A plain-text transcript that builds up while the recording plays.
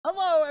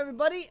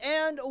everybody,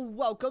 and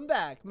welcome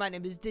back. My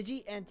name is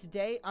Digi, and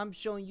today I'm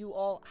showing you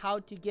all how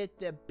to get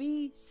the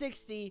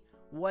B-60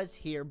 was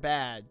here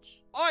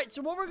badge. Alright,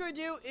 so what we're going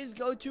to do is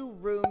go to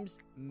Rooms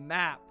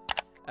Map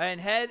and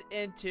head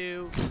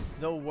into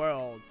the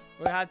world.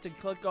 We're going to have to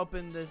click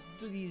open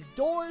these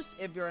doors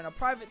if you're in a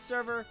private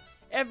server.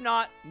 If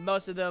not,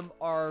 most of them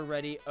are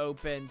already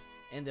open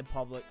in the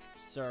public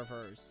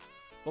servers.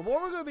 But what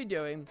we're going to be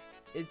doing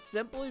is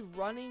simply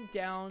running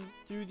down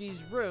through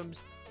these rooms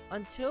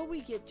until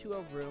we get to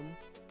a room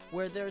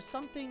where there's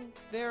something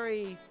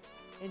very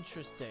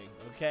interesting,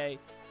 okay?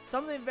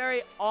 Something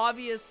very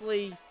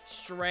obviously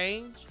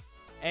strange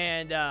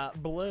and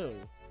blue.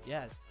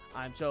 Yes,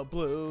 I'm so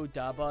blue,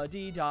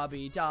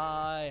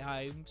 da-ba-dee-da-be-die.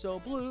 I'm so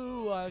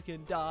blue, I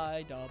can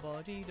die,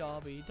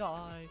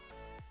 da-ba-dee-da-be-die.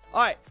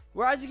 Alright,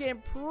 we're actually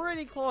getting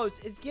pretty close.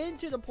 It's getting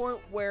to the point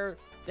where,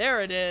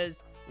 there it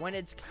is, when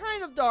it's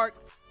kind of dark,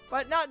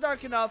 but not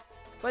dark enough.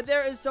 But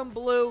there is some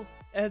blue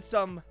and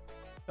some,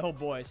 oh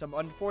boy, some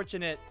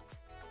unfortunate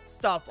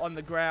stuff on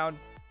the ground.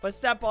 But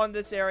step on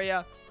this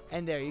area,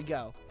 and there you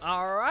go.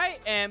 Alright,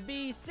 and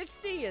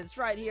B-60 is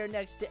right here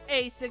next to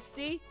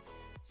A-60.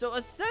 So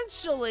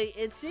essentially,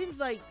 it seems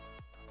like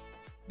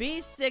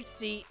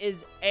B-60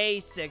 is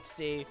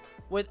A-60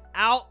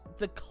 without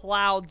the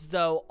clouds,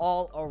 though,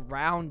 all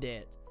around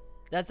it.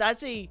 That's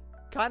actually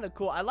kind of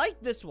cool. I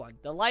like this one.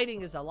 The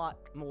lighting is a lot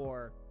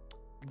more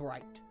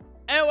bright.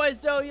 Anyway,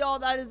 so y'all,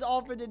 that is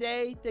all for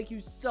today. Thank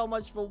you so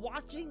much for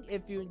watching.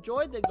 If you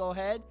enjoyed, then go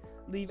ahead,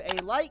 leave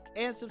a like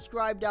and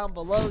subscribe down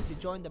below to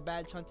join the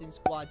badge hunting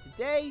squad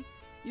today.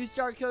 Use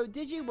star code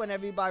Digi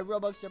whenever you buy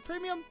Robux or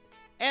Premium.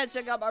 And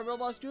check out my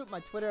Roblox group, my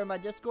Twitter, and my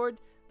Discord.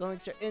 The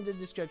links are in the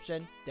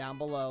description down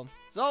below.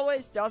 As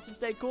always, stay awesome,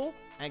 stay cool,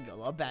 and go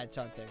love badge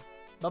hunting.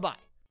 Bye-bye.